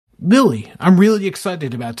Lily, I'm really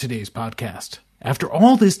excited about today's podcast. After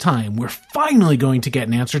all this time, we're finally going to get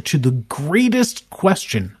an answer to the greatest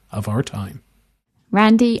question of our time.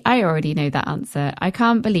 Randy, I already know that answer. I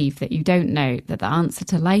can't believe that you don't know that the answer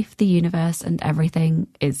to life, the universe, and everything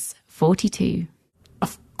is 42.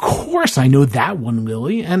 Of course I know that one,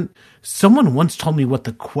 Lily, and someone once told me what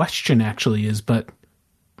the question actually is, but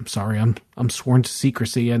I'm sorry, I'm sworn to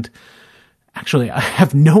secrecy, and actually I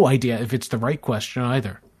have no idea if it's the right question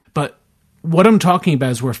either. But what I'm talking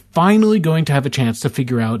about is we're finally going to have a chance to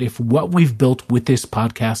figure out if what we've built with this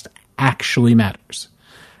podcast actually matters.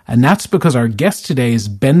 And that's because our guest today is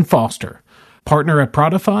Ben Foster, partner at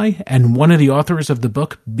Prodify and one of the authors of the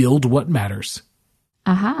book Build What Matters.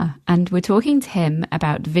 Aha, and we're talking to him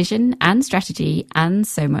about vision and strategy and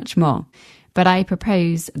so much more. But I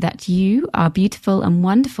propose that you, our beautiful and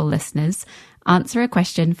wonderful listeners, answer a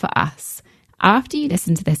question for us. After you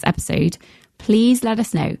listen to this episode, please let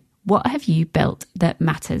us know, what have you built that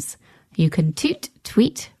matters? You can toot,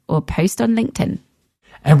 tweet, or post on LinkedIn.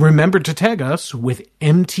 And remember to tag us with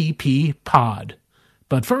MTP Pod.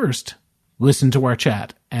 But first, listen to our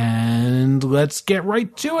chat, and let's get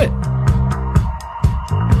right to it.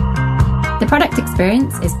 The Product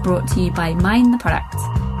Experience is brought to you by Mind the Product.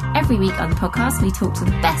 Every week on the podcast, we talk to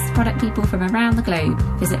the best product people from around the globe.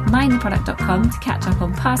 Visit mindtheproduct.com to catch up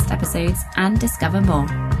on past episodes and discover more.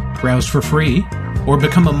 Browse for free, or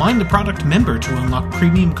become a Mind the Product member to unlock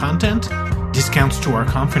premium content, discounts to our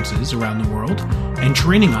conferences around the world, and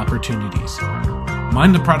training opportunities.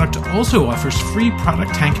 Mind the Product also offers free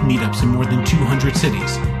Product Tank meetups in more than 200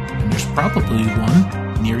 cities, and there's probably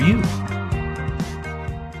one near you.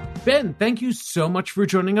 Ben, thank you so much for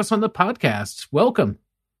joining us on the podcast. Welcome.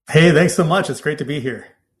 Hey, thanks so much. It's great to be here.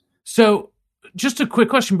 So, just a quick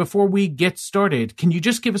question before we get started. Can you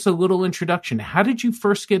just give us a little introduction? How did you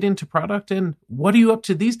first get into product, and what are you up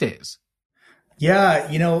to these days? Yeah,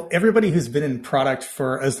 everybody who's been in product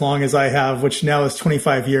for as long as I have, which now is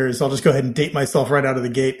 25 years, I'll just go ahead and date myself right out of the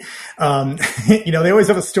gate. They always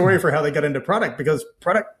have a story for how they got into product because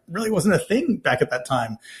product really wasn't a thing back at that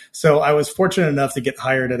time. So I was fortunate enough to get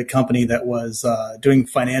hired at a company that was doing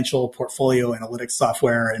financial portfolio analytics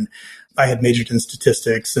software, and I had majored in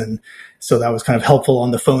statistics, and so that was kind of helpful on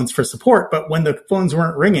the phones for support. But when the phones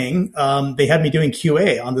weren't ringing, they had me doing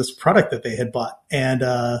QA on this product that they had bought. And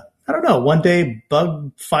I don't know, one day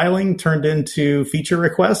bug filing turned into feature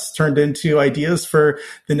requests, turned into ideas for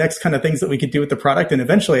the next kind of things that we could do with the product. And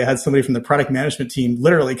eventually I had somebody from the product management team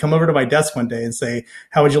literally come over to my desk one day and say,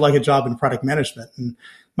 how would you like a job in product management? And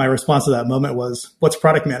my response to that moment was, what's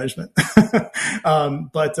product management?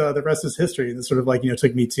 But the rest is history. And it sort of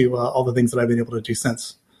took me to all the things that I've been able to do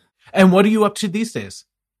since. And what are you up to these days?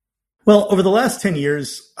 Well, over the last 10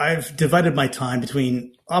 years, I've divided my time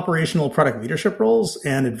between operational product leadership roles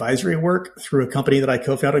and advisory work through a company that I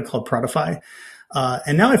co-founded called Prodify.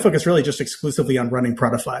 And now I focus really just exclusively on running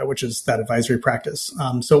Prodify, which is that advisory practice.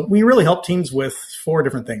 So we really help teams with 4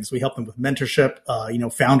 different things. We help them with mentorship,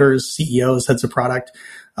 founders, CEOs, heads of product.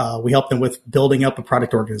 We help them with building up a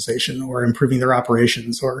product organization or improving their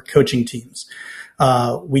operations or coaching teams.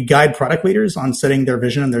 We guide product leaders on setting their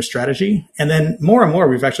vision and their strategy. And then more and more,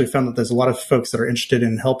 we've actually found that there's a lot of folks that are interested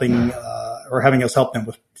in helping or having us help them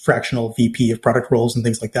with fractional VP of product roles and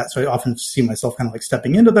things like that. So I often see myself kind of like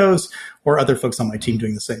stepping into those, or other folks on my team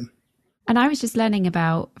doing the same. And I was just learning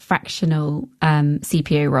about fractional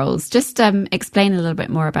CPO roles. Just explain a little bit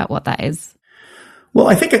more about what that is. Well,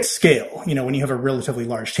 I think at scale, when you have a relatively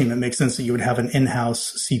large team, it makes sense that you would have an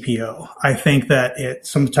in-house CPO. I think that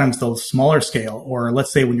sometimes the smaller scale, or let's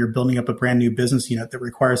say when you're building up a brand new business unit that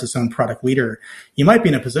requires its own product leader, you might be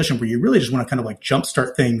in a position where you really just want to kind of like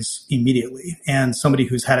jumpstart things immediately. And somebody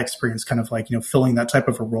who's had experience kind of like, filling that type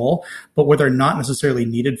of a role, but where they're not necessarily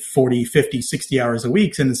needed 40, 50, 60 hours a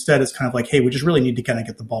week. And instead it's kind of like, hey, we just really need to kind of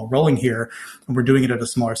get the ball rolling here. And we're doing it at a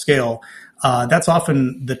smaller scale. That's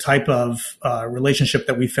often the type of relationship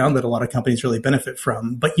that we found that a lot of companies really benefit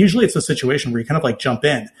from. But usually it's a situation where you kind of like jump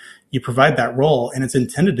in, you provide that role, and it's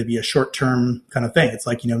intended to be a short-term kind of thing. It's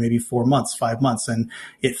like, maybe 4 months, 5 months, and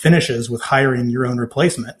it finishes with hiring your own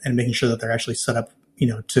replacement and making sure that they're actually set up,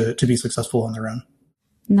 to be successful on their own.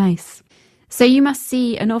 Nice. So you must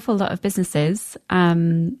see an awful lot of businesses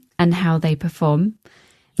and how they perform.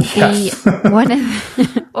 Yes.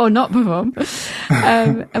 Or not perform.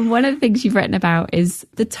 And one of the things you've written about is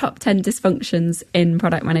the top 10 dysfunctions in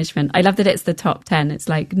product management. I love that it's the top 10. It's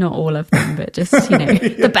like not all of them, but just,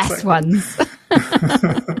 the best ones.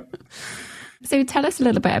 So tell us a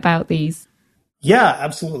little bit about these. Yeah,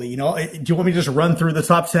 absolutely. Do you want me to just run through the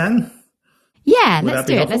top 10? Yeah, let's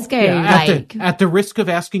do it. Let's go. Yeah, at the risk of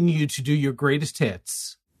asking you to do your greatest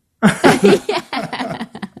hits,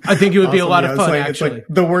 I think it would be a lot Yeah, of fun, it's actually. like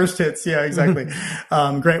the worst hits. Yeah, exactly.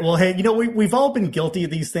 Great. Well, hey, we've all been guilty of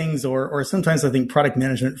these things, or sometimes I think product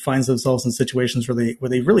management finds themselves in situations where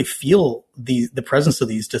they really feel the presence of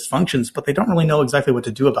these dysfunctions, but they don't really know exactly what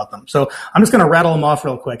to do about them. So I'm just going to rattle them off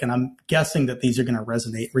real quick, and I'm guessing that these are going to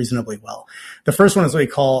resonate reasonably well. The first one is what we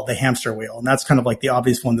call the hamster wheel, and that's kind of like the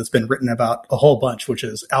obvious one that's been written about a whole bunch, which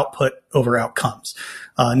is output over outcomes.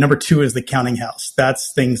 Number two is the counting house.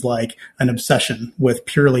 That's things like an obsession with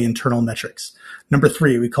purely internal metrics. Number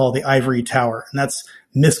three, we call the ivory tower, and that's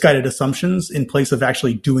misguided assumptions in place of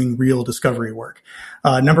actually doing real discovery work.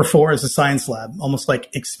 Number four is the science lab, almost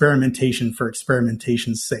like experimentation for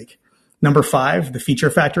experimentation's sake. Number five, the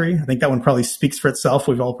feature factory. I think that one probably speaks for itself.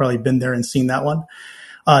 We've all probably been there and seen that one.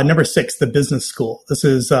 Number six, the business school. This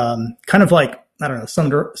is kind of like, I don't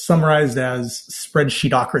know, summarized as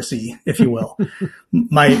spreadsheetocracy, if you will.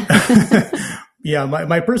 My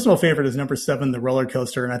personal favorite is number seven, the roller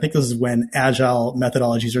coaster. And I think this is when agile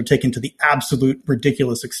methodologies are taken to the absolute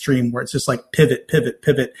ridiculous extreme where it's just like pivot.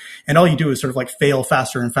 And all you do is sort of like fail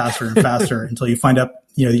faster and faster and faster until you find out,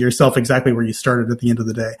 yourself exactly where you started at the end of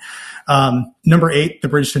the day. Number eight, the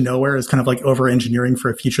bridge to nowhere is kind of like over engineering for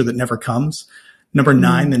a future that never comes. Number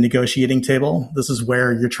nine, the negotiating table. This is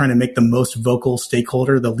where you're trying to make the most vocal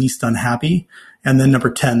stakeholder the least unhappy. And then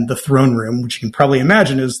number 10, the throne room, which you can probably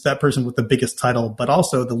imagine is that person with the biggest title, but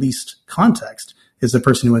also the least context is the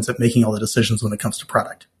person who ends up making all the decisions when it comes to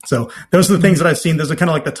product. So those are the things that I've seen. Those are kind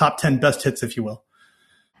of like the top 10 best hits, if you will.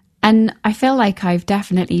 And I feel like I've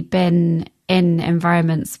definitely been in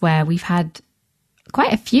environments where we've had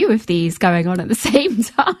quite a few of these going on at the same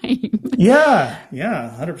time. Yeah,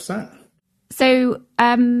 100%. So,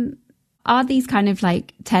 are these kind of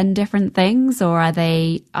like 10 different things, or are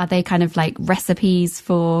they kind of like recipes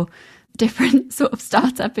for different sort of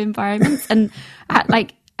startup environments? And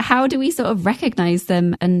like, how do we sort of recognize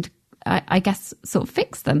them and I guess sort of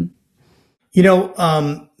fix them?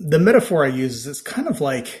 The metaphor I use is kind of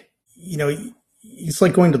like, it's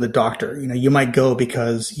like going to the doctor. You might go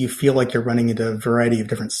because you feel like you're running into a variety of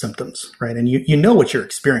different symptoms, right? And you know what you're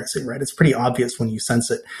experiencing, right? It's pretty obvious when you sense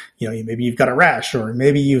it. Maybe you've got a rash, or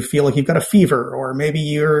maybe you feel like you've got a fever, or maybe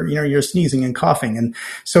you're sneezing and coughing. And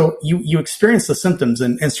so you experience the symptoms,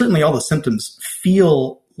 and certainly all the symptoms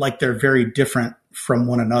feel like they're very different from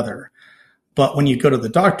one another. But when you go to the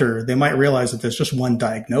doctor, they might realize that there's just one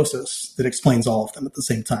diagnosis that explains all of them at the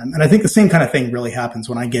same time. And I think the same kind of thing really happens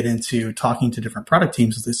when I get into talking to different product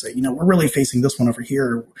teams, as they say, we're really facing this one over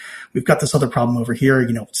here. We've got this other problem over here.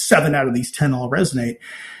 7 out of these 10 all resonate.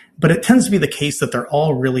 But it tends to be the case that they're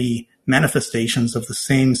all really manifestations of the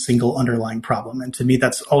same single underlying problem. And to me,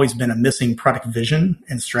 that's always been a missing product vision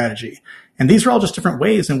and strategy. And these are all just different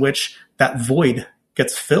ways in which that void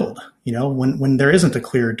gets filled. When there isn't a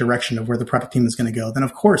clear direction of where the product team is going to go, then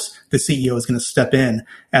of course the CEO is going to step in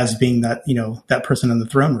as being that, that person in the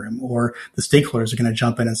throne room, or the stakeholders are going to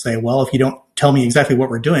jump in and say, well, if you don't tell me exactly what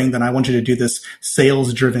we're doing, then I want you to do this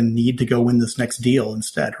sales driven need to go win this next deal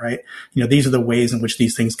instead, right? These are the ways in which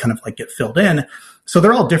these things kind of like get filled in. So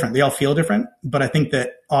they're all different. They all feel different, but I think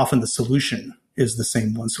that often the solution is the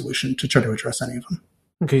same one solution to try to address any of them.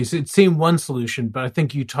 Okay, so it seemed one solution, but I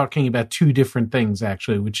think you're talking about two different things,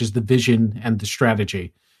 actually, which is the vision and the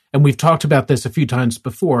strategy. And we've talked about this a few times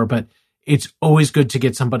before, but it's always good to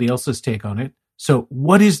get somebody else's take on it. So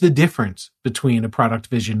what is the difference between a product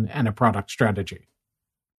vision and a product strategy?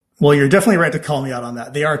 Well, you're definitely right to call me out on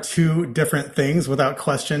that. They are two different things without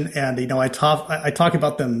question. And, I talk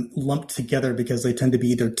about them lumped together because they tend to be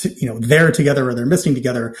either, they're together or they're missing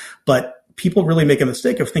together. But people really make a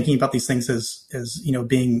mistake of thinking about these things as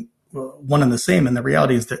being one and the same. And the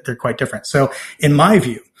reality is that they're quite different. So in my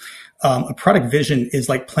view, a product vision is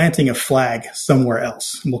like planting a flag somewhere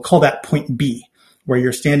else. And we'll call that point B, where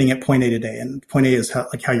you're standing at point A today. And point A is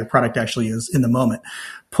how your product actually is in the moment.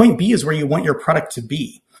 Point B is where you want your product to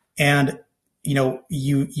be. And,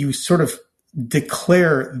 you sort of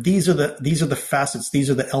declare these are the facets, these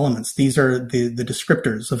are the elements, these are the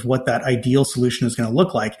descriptors of what that ideal solution is going to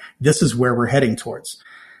look like. This is where we're heading towards.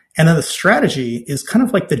 And then the strategy is kind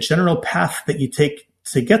of like the general path that you take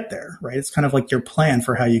to get there, right? It's kind of like your plan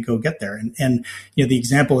for how you go get there. And the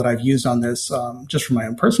example that I've used on this, just from my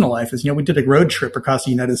own personal life is, we did a road trip across the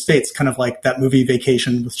United States, kind of like that movie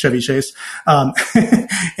Vacation with Chevy Chase. And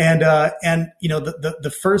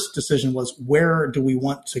the first decision was, where do we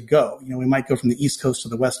want to go? We might go from the East Coast to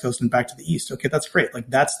the West Coast and back to the East. Okay, that's great. Like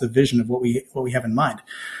that's the vision of what we have in mind.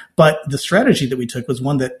 But the strategy that we took was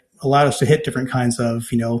one that allowed us to hit different kinds of,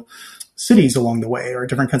 cities along the way, or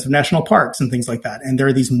different kinds of national parks and things like that. And there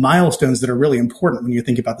are these milestones that are really important when you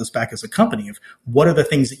think about this back as a company of what are the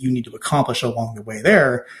things that you need to accomplish along the way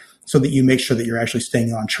there, so that you make sure that you're actually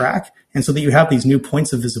staying on track, and so that you have these new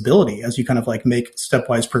points of visibility as you kind of like make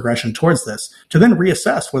stepwise progression towards this, to then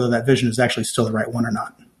reassess whether that vision is actually still the right one or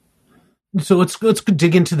not. So let's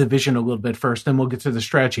dig into the vision a little bit first, then we'll get to the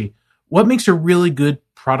strategy. What makes a really good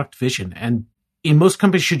product vision? And in most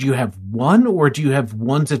companies, should you have one, or do you have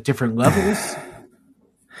ones at different levels?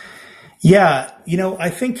 Yeah, I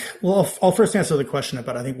think, well, I'll first answer the question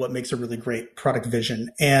about, I think, what makes a really great product vision.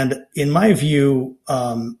 And in my view,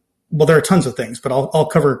 well, there are tons of things, but I'll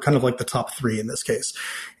cover kind of like the top three in this case.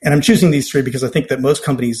 And I'm choosing these three because I think that most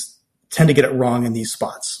companies tend to get it wrong in these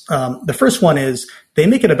spots. The first one is they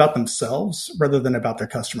make it about themselves rather than about their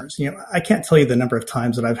customers. I can't tell you the number of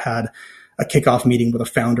times that I've had a kickoff meeting with a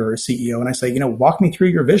founder or a CEO, and I say, walk me through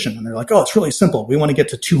your vision. And they're like, oh, it's really simple. We want to get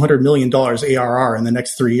to $200 million ARR in the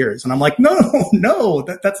next 3 years. And I'm like, no,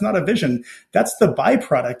 that's not a vision. That's the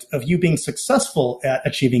byproduct of you being successful at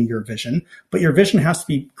achieving your vision. But your vision has to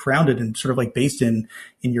be grounded and sort of like based in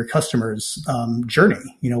your customer's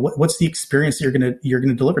journey. What's the experience that you're going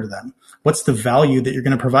to deliver to them? What's the value that you're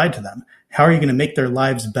going to provide to them? How are you going to make their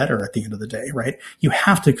lives better at the end of the day, right? You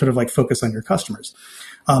have to kind of like focus on your customers.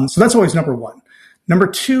 So that's always number one. Number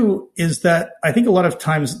two is that I think a lot of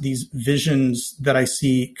times these visions that I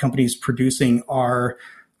see companies producing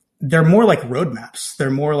they're more like roadmaps.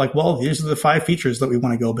 They're more like, well, these are the 5 features that we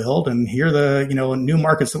want to go build, and here are the, new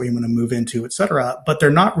markets that we want to move into, et cetera. But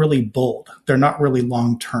they're not really bold. They're not really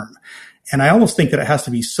long term. And I almost think that it has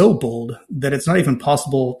to be so bold that it's not even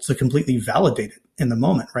possible to completely validate it in the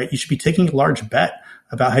moment, right? You should be taking a large bet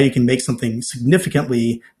about how you can make something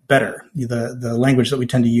significantly better. The language that we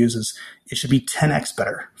tend to use is it should be 10x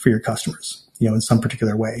better for your customers, in some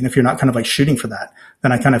particular way. And if you're not kind of like shooting for that,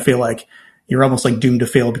 then I kind of feel like you're almost like doomed to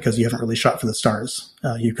fail because you haven't really shot for the stars.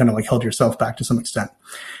 You kind of like held yourself back to some extent.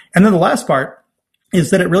 And then the last part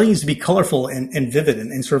is that it really needs to be colorful and vivid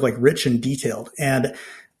and sort of like rich and detailed. And,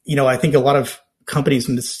 I think a lot of companies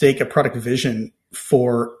mistake a product vision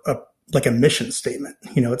for a mission statement.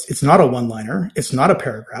 It's not a one-liner. It's not a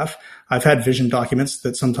paragraph. I've had vision documents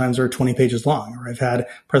that sometimes are 20 pages long, or I've had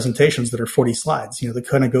presentations that are 40 slides, that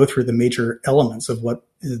kind of go through the major elements of what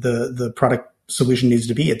the product solution needs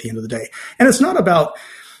to be at the end of the day. And it's not about,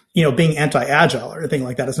 being anti-agile or anything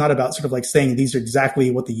like that. It's not about sort of like saying these are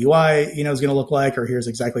exactly what the UI, is going to look like, or here's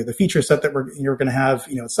exactly the feature set that you're going to have,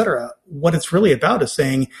 et cetera. What it's really about is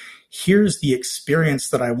saying, here's the experience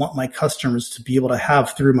that I want my customers to be able to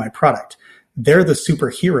have through my product. They're the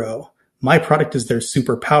superhero. My product is their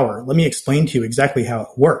superpower. Let me explain to you exactly how it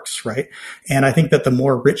works, right? And I think that the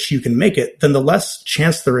more rich you can make it, then the less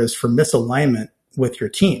chance there is for misalignment with your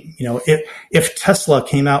team. If Tesla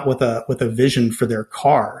came out with a vision for their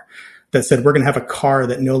car that said, we're going to have a car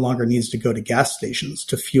that no longer needs to go to gas stations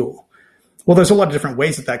to fuel. Well, there's a lot of different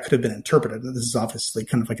ways that could have been interpreted. And this is obviously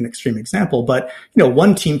kind of like an extreme example, but,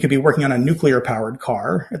 one team could be working on a nuclear powered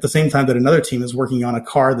car at the same time that another team is working on a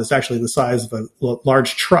car that's actually the size of a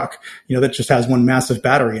large truck, that just has one massive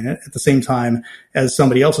battery in it at the same time as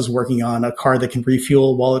somebody else is working on a car that can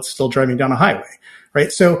refuel while it's still driving down a highway,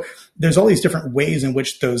 right? So there's all these different ways in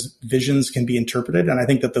which those visions can be interpreted. And I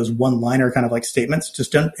think that those one-liner kind of like statements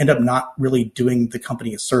just don't end up not really doing the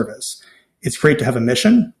company a service. It's great to have a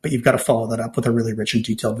mission, but you've got to follow that up with a really rich and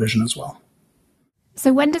detailed vision as well.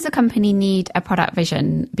 So when does a company need a product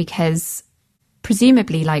vision? Because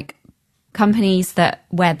presumably like companies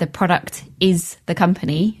where the product is the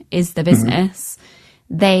company, is the business,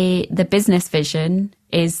 the business vision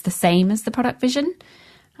is the same as the product vision.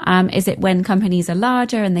 Is it when companies are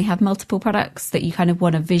larger and they have multiple products that you kind of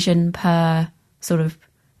want a vision per sort of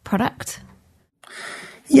product?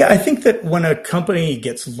 Yeah, I think that when a company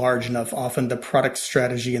gets large enough, often the product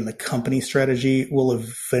strategy and the company strategy will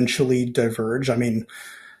eventually diverge. I mean,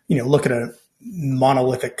 look at a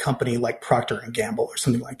monolithic company like Procter and Gamble or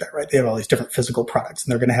something like that, right? They have all these different physical products,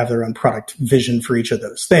 and they're going to have their own product vision for each of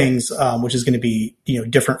those things, which is going to be,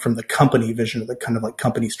 different from the company vision or the kind of like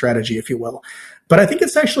company strategy, if you will. But I think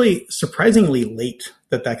it's actually surprisingly late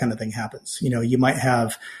that kind of thing happens. You might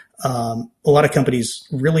have a lot of companies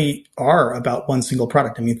really are about one single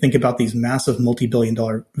product. I mean, think about these massive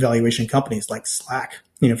multi-billion-dollar valuation companies like Slack,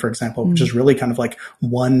 for example, which is really kind of like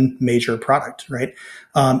one major product, right?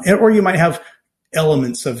 Or you might have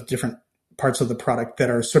elements of different parts of the product that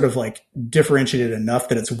are sort of like differentiated enough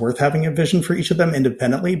that it's worth having a vision for each of them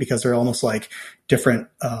independently, because they're almost like different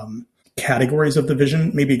categories of the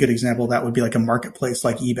vision. Maybe a good example of that would be like a marketplace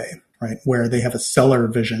like eBay, right? Where they have a seller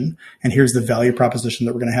vision and here's the value proposition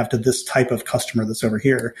that we're going to have to this type of customer that's over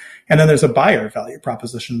here. And then there's a buyer value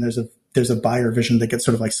proposition. There's a buyer vision that gets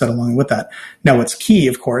sort of like set along with that. Now, what's key,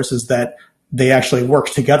 of course, is that they actually work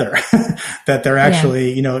together, that they're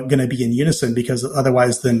actually, going to be in unison, because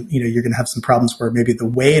otherwise then, you're going to have some problems where maybe the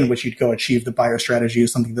way in which you'd go achieve the buyer strategy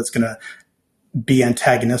is something that's going to be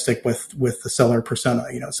antagonistic with the seller persona,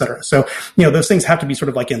 et cetera. So, those things have to be sort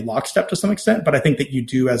of like in lockstep to some extent, but I think that you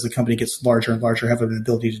do, as the company gets larger and larger, have an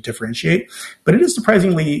ability to differentiate. But it is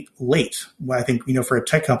surprisingly late, I think, for a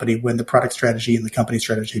tech company, when the product strategy and the company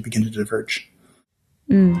strategy begin to diverge.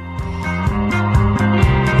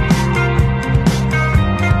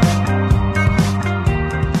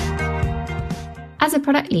 As a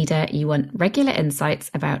product leader, you want regular insights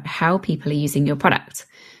about how people are using your product.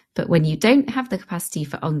 But when you don't have the capacity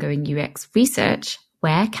for ongoing UX research,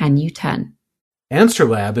 where can you turn?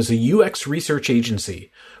 AnswerLab is a UX research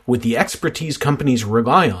agency with the expertise companies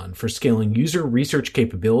rely on for scaling user research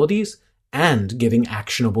capabilities and getting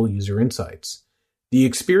actionable user insights. The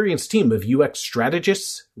experienced team of UX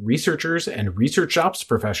strategists, researchers, and research ops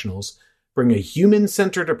professionals bring a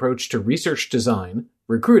human-centered approach to research design,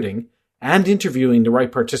 recruiting, and interviewing the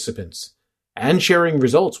right participants, and sharing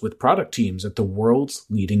results with product teams at the world's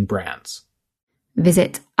leading brands.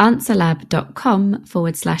 Visit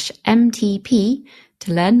answerlab.com/MTP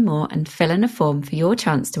to learn more and fill in a form for your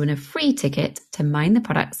chance to win a free ticket to Mind the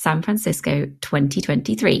Product San Francisco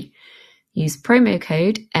 2023. Use promo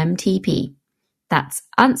code MTP. That's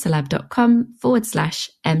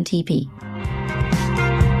answerlab.com/MTP.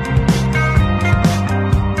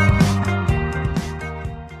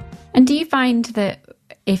 And do you find that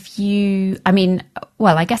I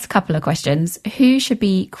guess a couple of questions. Who should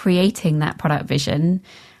be creating that product vision?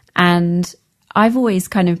 And I've always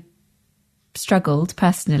kind of struggled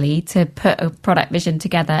personally to put a product vision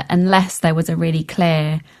together unless there was a really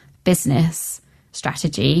clear business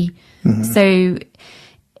strategy. Mm-hmm. So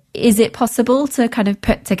is it possible to kind of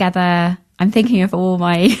put together, I'm thinking of all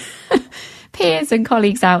my peers and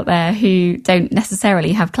colleagues out there who don't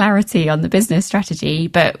necessarily have clarity on the business strategy,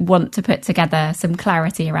 but want to put together some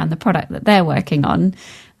clarity around the product that they're working on.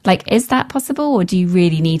 Like, is that possible? Or do you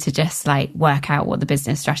really need to just work out what the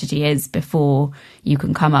business strategy is before you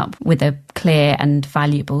can come up with a clear and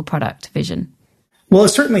valuable product vision? Well, it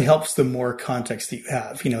certainly helps the more context that you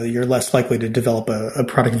have. You're less likely to develop a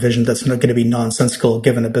product vision that's not going to be nonsensical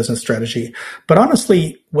given a business strategy. But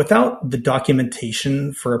honestly, without the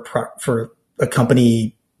documentation for a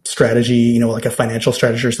company strategy, like a financial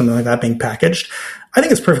strategy or something like that being packaged, I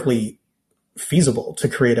think it's perfectly feasible to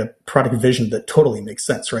create a product vision that totally makes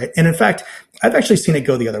sense, right? And in fact, I've actually seen it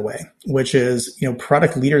go the other way, which is,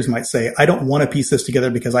 product leaders might say, I don't want to piece this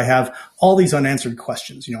together because I have all these unanswered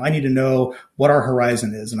questions. I need to know what our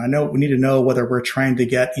horizon is. And we need to know whether we're trying to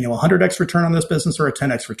get, 100x return on this business or a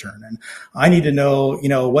 10x return. And I need to know,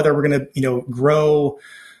 whether we're going to, grow,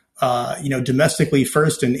 domestically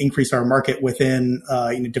first and increase our market within,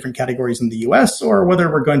 different categories in the US, or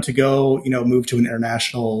whether we're going to go, move to an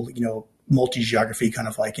international, multi-geography kind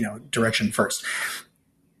of direction first.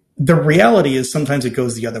 The reality is sometimes it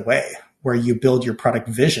goes the other way, where you build your product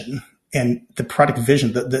vision, and the product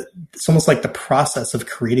vision, it's almost like the process of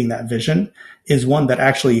creating that vision is one that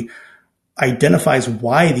actually identifies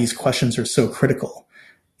why these questions are so critical.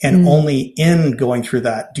 And only in going through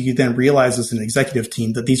that do you then realize as an executive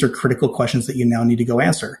team that these are critical questions that you now need to go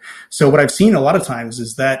answer. So what I've seen a lot of times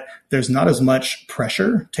is that there's not as much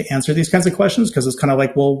pressure to answer these kinds of questions, because it's kind of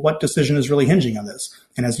like, well, what decision is really hinging on this?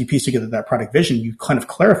 And as you piece together that product vision, you kind of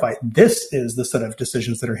clarify, this is the set of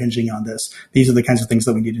decisions that are hinging on this. These are the kinds of things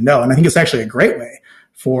that we need to know. And I think it's actually a great way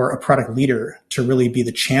for a product leader to really be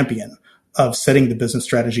the champion of setting the business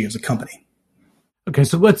strategy as a company. Okay,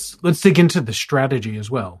 so let's dig into the strategy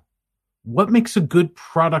as well. What makes a good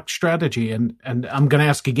product strategy? And I'm going to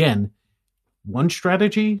ask again, one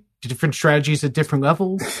strategy, different strategies at different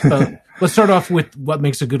levels? Let's start off with what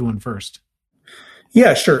makes a good one first.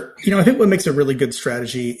 Yeah, sure. I think what makes a really good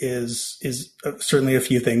strategy is certainly a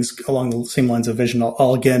few things along the same lines of vision.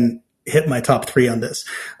 I'll again hit my top three on this.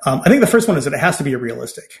 I think the first one is that it has to be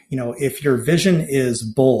realistic. If your vision is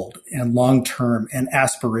bold and long-term and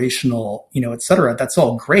aspirational, et cetera, that's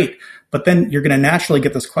all great. But then you're going to naturally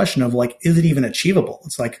get this question of is it even achievable?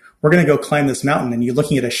 It's like, we're going to go climb this mountain, and you're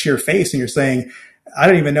looking at a sheer face and you're saying, I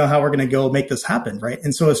don't even know how we're going to go make this happen, right?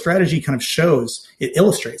 And so a strategy kind of it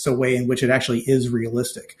illustrates a way in which it actually is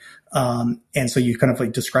realistic. And so you kind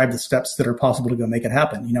of describe the steps that are possible to go make it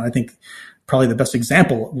happen. I think probably the best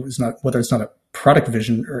example is whether it's not a product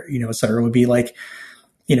vision or, et cetera, would be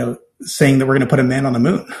saying that we're going to put a man on the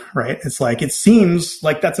moon, right? It's like, it seems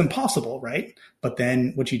like that's impossible, right? But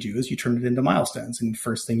then what you do is you turn it into milestones. And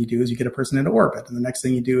first thing you do is you get a person into orbit. And the next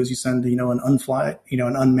thing you do is you send, an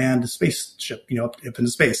unmanned spaceship, up into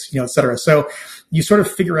space, et cetera. So you sort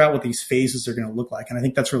of figure out what these phases are going to look like. And I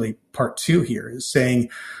think that's really part two here, is saying,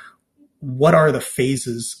 what are the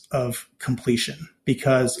phases of completion?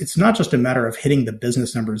 Because it's not just a matter of hitting the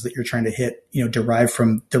business numbers that you're trying to hit, derived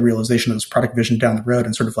from the realization of this product vision down the road,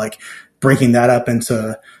 and sort of like breaking that up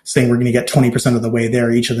into saying we're going to get 20% of the way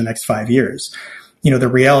there each of the next 5 years. The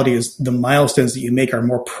reality is the milestones that you make are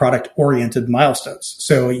more product oriented milestones.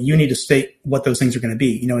 So you need to state what those things are going to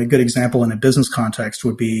be. A good example in a business context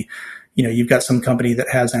would be, you've got some company that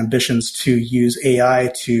has ambitions to use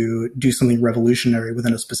AI to do something revolutionary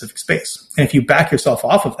within a specific space. And if you back yourself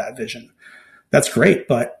off of that vision, that's great.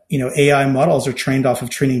 But, AI models are trained off of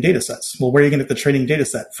training data sets. Well, where are you going to get the training data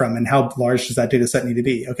set from, and how large does that data set need to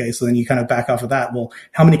be? Okay. So then you kind of back off of that. Well,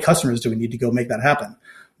 how many customers do we need to go make that happen?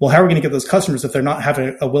 Well, how are we going to get those customers if they're not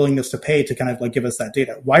having a willingness to pay to kind of like give us that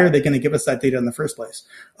data? Why are they going to give us that data in the first place?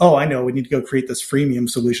 Oh, I know. We need to go create this freemium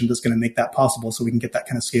solution that's going to make that possible so we can get that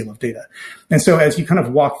kind of scale of data. And so as you kind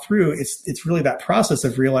of walk through, it's really that process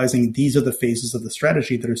of realizing these are the phases of the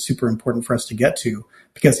strategy that are super important for us to get to,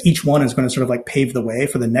 because each one is going to sort of like pave the way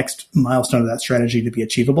for the next milestone of that strategy to be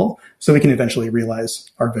achievable so we can eventually realize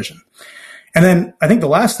our vision. And then I think the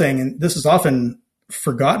last thing, and this is often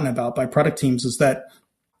forgotten about by product teams, is that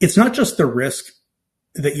it's not just the risk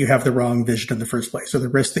that you have the wrong vision in the first place, or the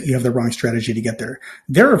risk that you have the wrong strategy to get there.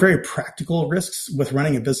 There are very practical risks with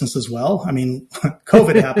running a business as well. I mean,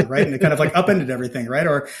 COVID happened, right? And it kind of like upended everything, right?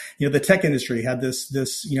 Or, the tech industry had this,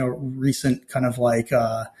 recent kind of like,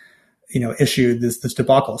 issue, this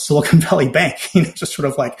debacle, Silicon Valley Bank, just sort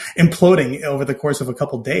of like imploding over the course of a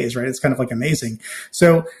couple of days, right? It's kind of like amazing.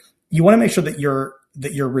 So you want to make sure that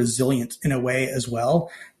you're resilient in a way as well.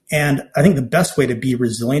 And I think the best way to be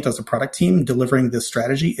resilient as a product team delivering this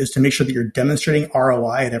strategy is to make sure that you're demonstrating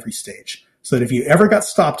ROI at every stage. So that if you ever got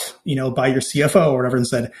stopped, by your CFO or whatever and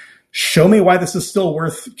said, show me why this is still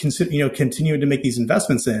worth continuing to make these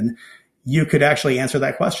investments in, you could actually answer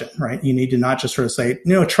that question, right? You need to not just sort of say,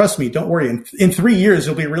 no, trust me, don't worry. In 3 years,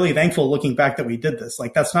 you'll be really thankful looking back that we did this.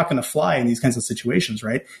 Like, that's not going to fly in these kinds of situations,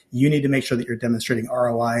 right? You need to make sure that you're demonstrating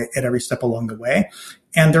ROI at every step along the way.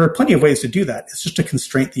 And there are plenty of ways to do that. It's just a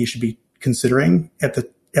constraint that you should be considering at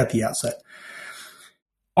the outset.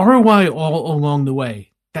 ROI all along the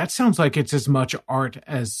way. That sounds like it's as much art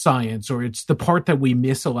as science, or it's the part that we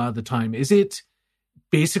miss a lot of the time. Is it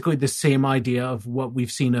basically the same idea of what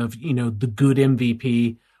we've seen of, the good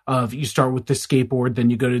MVP of you start with the skateboard, then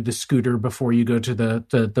you go to the scooter before you go to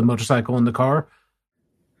the motorcycle and the car?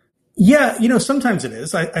 Yeah, sometimes it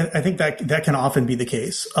is. I think that can often be the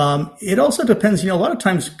case. It also depends, a lot of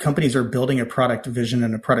times companies are building a product vision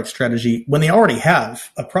and a product strategy when they already have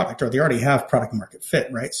a product, or they already have product market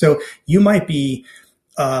fit, right? So you might be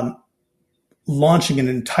launching an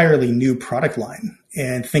entirely new product line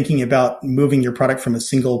and thinking about moving your product from a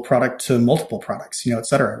single product to multiple products, et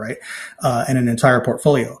cetera, right? And an entire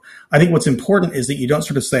portfolio. I think what's important is that you don't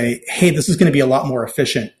sort of say, hey, this is going to be a lot more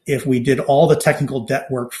efficient if we did all the technical debt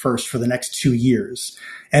work first for the next 2 years.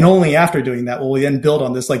 And only after doing that will we then build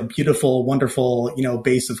on this like beautiful, wonderful,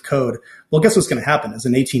 base of code. Well, guess what's going to happen is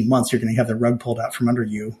in 18 months, you're going to have the rug pulled out from under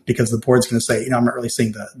you because the board's going to say, I'm not really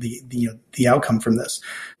seeing the outcome from this.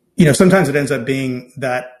 Sometimes it ends up being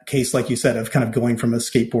that case, like you said, of kind of going from a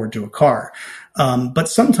skateboard to a car. But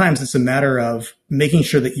sometimes it's a matter of making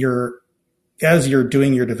sure that as you're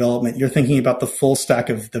doing your development, you're thinking about the full stack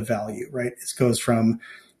of the value, right? It goes from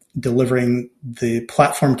delivering the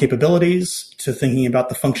platform capabilities to thinking about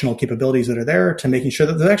the functional capabilities that are there to making sure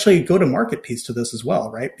that there's actually a go-to-market piece to this as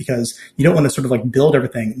well, right? Because you don't want to sort of like build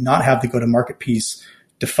everything, not have the go-to-market piece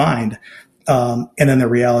defined. And then the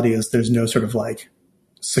reality is there's no sort of like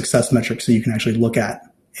success metrics that you can actually look at.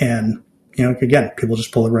 And, again, people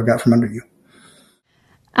just pull the rug out from under you.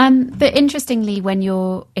 But interestingly,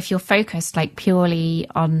 if you're focused like purely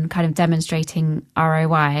on kind of demonstrating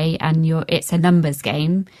ROI and it's a numbers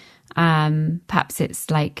game, perhaps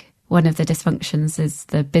it's like one of the dysfunctions is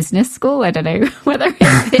the business school. I don't know whether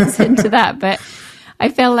it fits into that, but I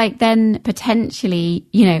feel like then potentially,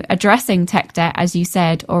 addressing tech debt, as you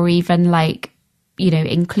said, or even like,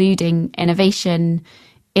 including innovation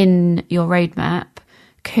in your roadmap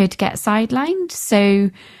could get sidelined. So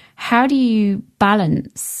how do you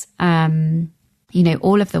balance,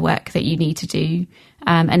 all of the work that you need to do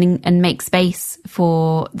and make space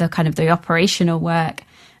for the kind of the operational work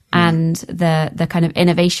and the kind of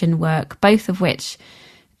innovation work, both of which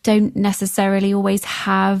don't necessarily always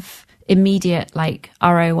have immediate like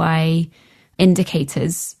ROI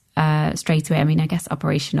indicators straight away. I mean, I guess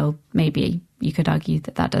operational, maybe you could argue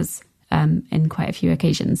that does in quite a few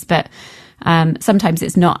occasions, but sometimes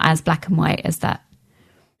it's not as black and white as that.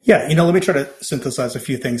 Yeah, let me try to synthesize a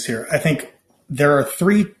few things here. I think there are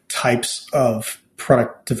 3 types of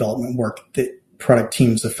product development work that product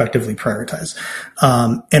teams effectively prioritize.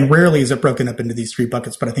 And rarely is it broken up into these 3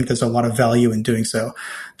 buckets, but I think there's a lot of value in doing so.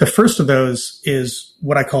 The first of those is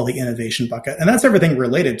what I call the innovation bucket. And that's everything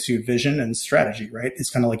related to vision and strategy, right? It's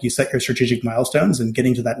kind of like you set your strategic milestones and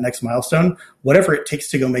getting to that next milestone, whatever it takes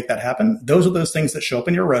to go make that happen. Those are those things that show up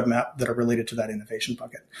in your roadmap that are related to that innovation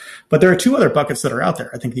bucket. But there are 2 other buckets that are out there.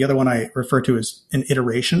 I think the other one I refer to as an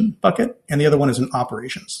iteration bucket, and the other one is an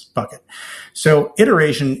operations bucket. So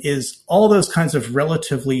iteration is all those kinds of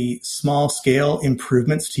relatively small scale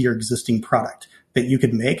improvements to your existing product that you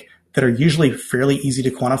could make that are usually fairly easy to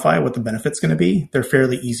quantify what the benefit's going to be. They're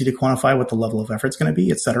fairly easy to quantify what the level of effort's going to be,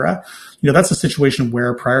 et cetera. That's a situation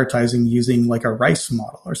where prioritizing using like a RICE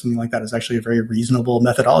model or something like that is actually a very reasonable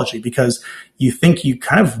methodology because you think you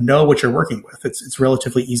kind of know what you're working with. It's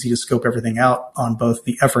relatively easy to scope everything out on both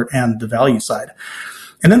the effort and the value side.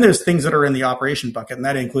 And then there's things that are in the operation bucket, and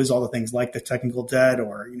that includes all the things like the technical debt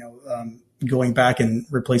or, going back and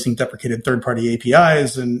replacing deprecated third-party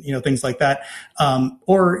APIs and, things like that.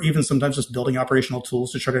 Or even sometimes just building operational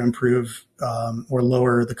tools to try to improve or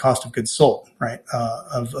lower the cost of goods sold, right,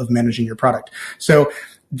 of managing your product. So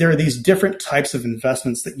there are these different types of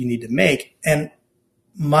investments that you need to make. And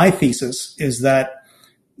my thesis is that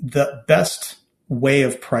the best way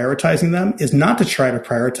of prioritizing them is not to try to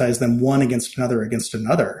prioritize them one against another.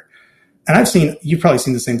 And you've probably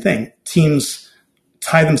seen the same thing. Teams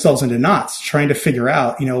tie themselves into knots trying to figure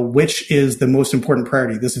out, which is the most important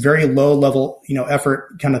priority, this very low level,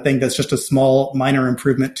 effort kind of thing that's just a small minor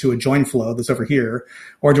improvement to a join flow that's over here.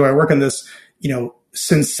 Or do I work on this,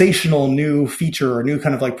 sensational new feature or new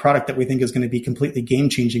kind of like product that we think is going to be completely game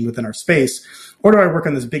changing within our space? Or do I work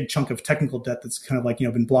on this big chunk of technical debt that's kind of like,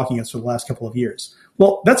 been blocking us for the last couple of years?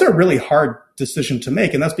 Well, that's a really hard decision to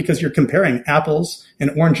make. And that's because you're comparing apples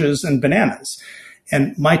and oranges and bananas.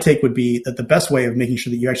 And my take would be that the best way of making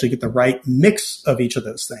sure that you actually get the right mix of each of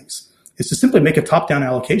those things is to simply make a top-down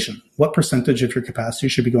allocation. What percentage of your capacity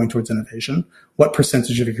should be going towards innovation? What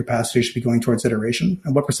percentage of your capacity should be going towards iteration?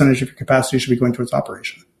 And what percentage of your capacity should be going towards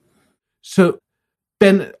operation? So,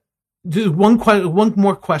 Ben, one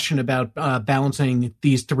more question about balancing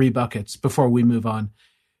these 3 buckets before we move on.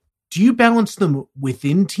 Do you balance them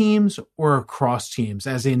within teams or across teams?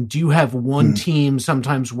 As in, do you have one team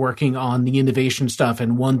sometimes working on the innovation stuff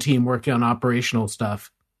and one team working on operational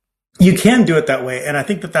stuff? You can do it that way. And I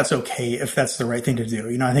think that that's okay if that's the right thing to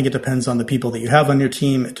do. I think it depends on the people that you have on your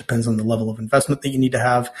team. It depends on the level of investment that you need to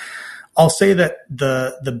have. I'll say that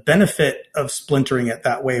the benefit of splintering it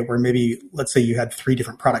that way, where maybe, let's say you had 3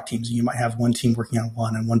 different product teams and you might have one team working on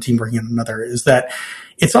one and one team working on another, is that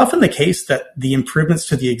it's often the case that the improvements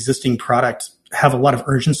to the existing product have a lot of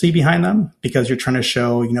urgency behind them because you're trying to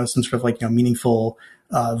show, some sort of like, meaningful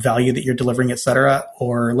value that you're delivering, et cetera.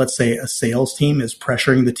 Or let's say a sales team is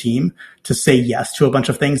pressuring the team to say yes to a bunch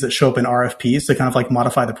of things that show up in RFPs to kind of like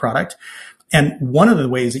modify the product. And one of the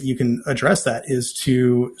ways that you can address that is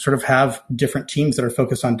to sort of have different teams that are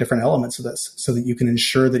focused on different elements of this so that you can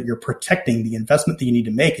ensure that you're protecting the investment that you need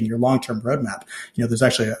to make in your long-term roadmap. There's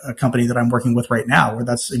actually a company that I'm working with right now where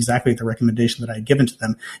that's exactly the recommendation that I had given to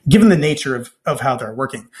them, given the nature of how they're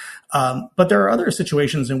working. But there are other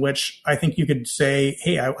situations in which I think you could say,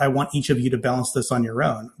 hey, I want each of you to balance this on your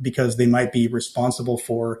own because they might be responsible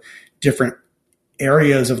for different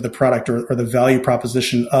areas of the product or the value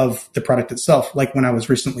proposition of the product itself. Like when I was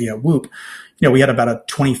recently at Whoop, we had about a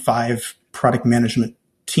 25 product management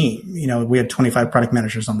team. We had 25 product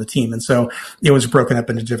managers on the team. And so it was broken up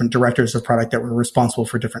into different directors of product that were responsible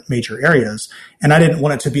for different major areas. And I didn't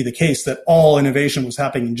want it to be the case that all innovation was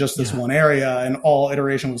happening in just this one area and all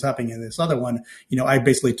iteration was happening in this other one. I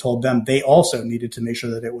basically told them they also needed to make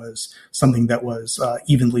sure that it was something that was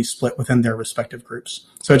evenly split within their respective groups.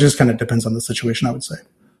 So it just kind of depends on the situation, I would say.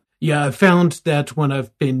 Yeah, I've found that when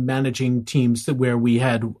I've been managing teams where we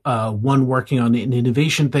had one working on an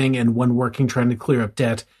innovation thing and one working trying to clear up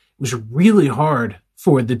debt, it was really hard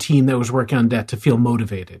for the team that was working on debt to feel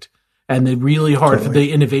motivated. And then really hard for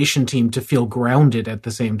the innovation team to feel grounded at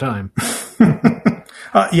the same time.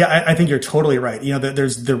 I think you're totally right.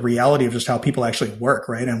 There's the reality of just how people actually work,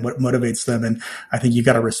 right? And what motivates them. And I think you've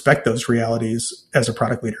got to respect those realities as a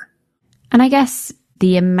product leader. And I guess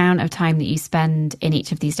the amount of time that you spend in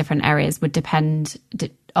each of these different areas would depend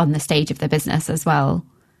on the stage of the business as well.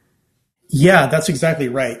 Yeah, that's exactly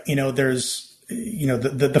right. There's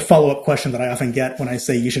the follow-up question that I often get when I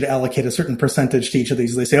say you should allocate a certain percentage to each of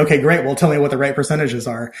these. They say, okay, great. Well, tell me what the right percentages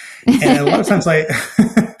are. And a lot of times I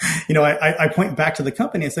point back to the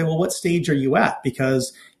company and say, well, what stage are you at?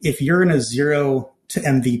 Because if you're in a 0 to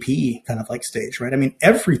MVP kind of like stage, right? I mean,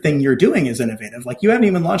 everything you're doing is innovative. Like you haven't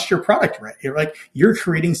even launched your product, right? You're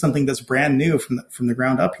creating something that's brand new from the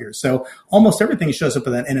ground up here. So almost everything shows up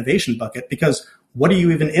in that innovation bucket, because what are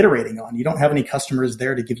you even iterating on? You don't have any customers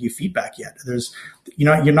there to give you feedback yet.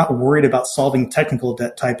 You're not worried about solving technical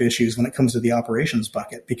debt type issues when it comes to the operations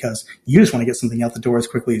bucket, because you just want to get something out the door as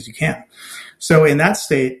quickly as you can. So in that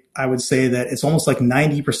state, I would say that it's almost like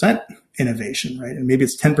 90% innovation, right? And maybe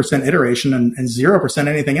it's 10% iteration and 0%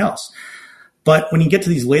 anything else. But when you get to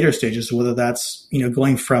these later stages, whether that's,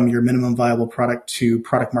 going from your minimum viable product to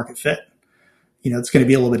product market fit, it's going to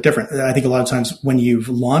be a little bit different. I think a lot of times when you've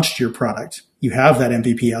launched your product, you have that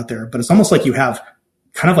MVP out there, but it's almost like you have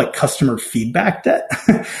kind of like customer feedback debt.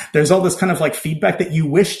 There's all this kind of like feedback that you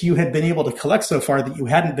wished you had been able to collect so far that you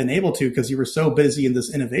hadn't been able to because you were so busy in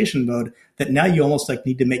this innovation mode that now you almost like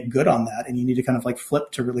need to make good on that. And you need to kind of like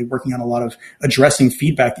flip to really working on a lot of addressing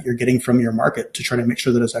feedback that you're getting from your market to try to make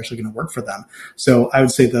sure that it's actually going to work for them. So I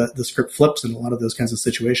would say the script flips in a lot of those kinds of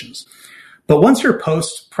situations. But once you're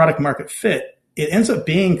post product market fit, it ends up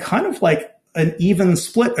being kind of like an even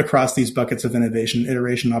split across these buckets of innovation,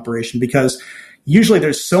 iteration, operation, because usually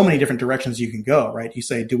there's so many different directions you can go, right? You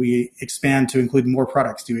say, do we expand to include more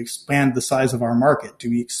products? Do we expand the size of our market? Do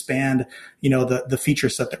we expand, the feature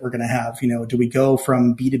set that we're going to have? Do we go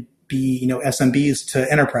from B2B, SMBs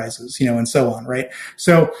to enterprises, and so on, right?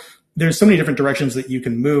 So there's so many different directions that you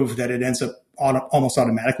can move that it ends up almost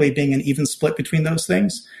automatically being an even split between those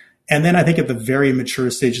things. And then I think at the very mature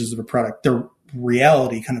stages of a product, the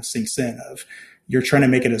reality kind of sinks in of you're trying to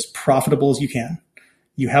make it as profitable as you can.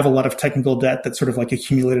 You have a lot of technical debt that's sort of like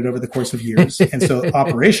accumulated over the course of years. And so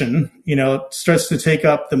operation, starts to take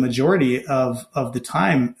up the majority of the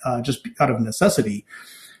time just out of necessity.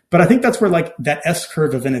 But I think that's where like that S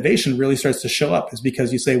curve of innovation really starts to show up, is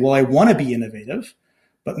because you say, well, I want to be innovative,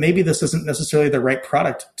 but maybe this isn't necessarily the right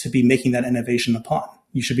product to be making that innovation upon.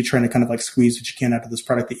 You should be trying to kind of like squeeze what you can out of this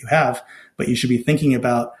product that you have, but you should be thinking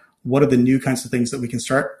about what are the new kinds of things that we can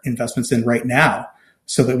start investments in right now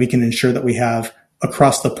so that we can ensure that we have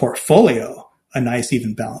across the portfolio a nice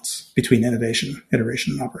even balance between innovation,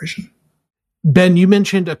 iteration, and operation. Ben, you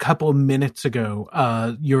mentioned a couple of minutes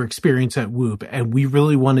ago your experience at Whoop, and we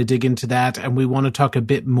really want to dig into that, and we want to talk a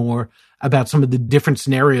bit more about some of the different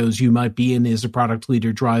scenarios you might be in as a product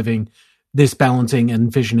leader driving this balancing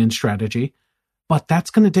and vision and strategy. But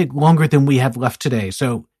that's going to take longer than we have left today.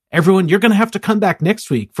 So everyone, you're going to have to come back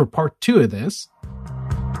next week for part 2 of this.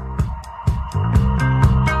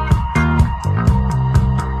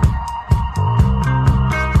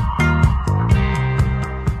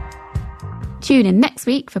 Tune in next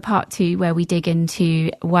week for part 2, where we dig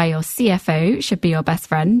into why your CFO should be your best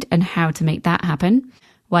friend and how to make that happen,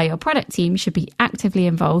 why your product team should be actively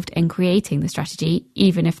involved in creating the strategy,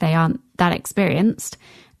 even if they aren't that experienced,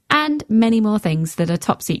 and many more things that are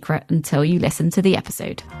top secret until you listen to the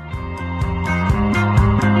episode.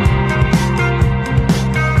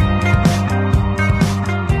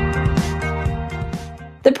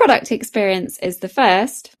 The Product Experience is the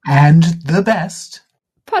first and the best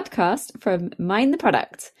podcast from Mind the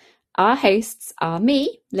Product. Our hosts are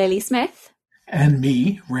me, Lily Smith, and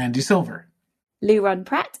me, Randy Silver. Lou Ron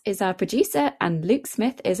Pratt is our producer and Luke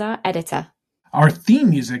Smith is our editor. Our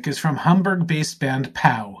theme music is from Hamburg-based band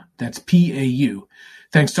PAU, that's P-A-U.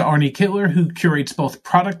 Thanks to Arnie Kittler, who curates both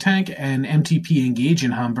Product Tank and MTP Engage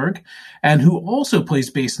in Hamburg, and who also plays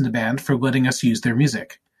bass in the band, for letting us use their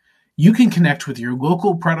music. You can connect with your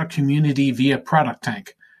local product community via Product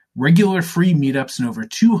Tank, regular free meetups in over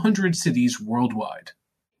 200 cities worldwide.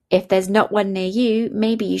 If there's not one near you,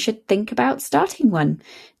 maybe you should think about starting one.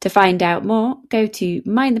 To find out more, go to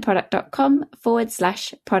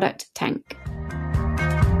mindtheproduct.com/product tank.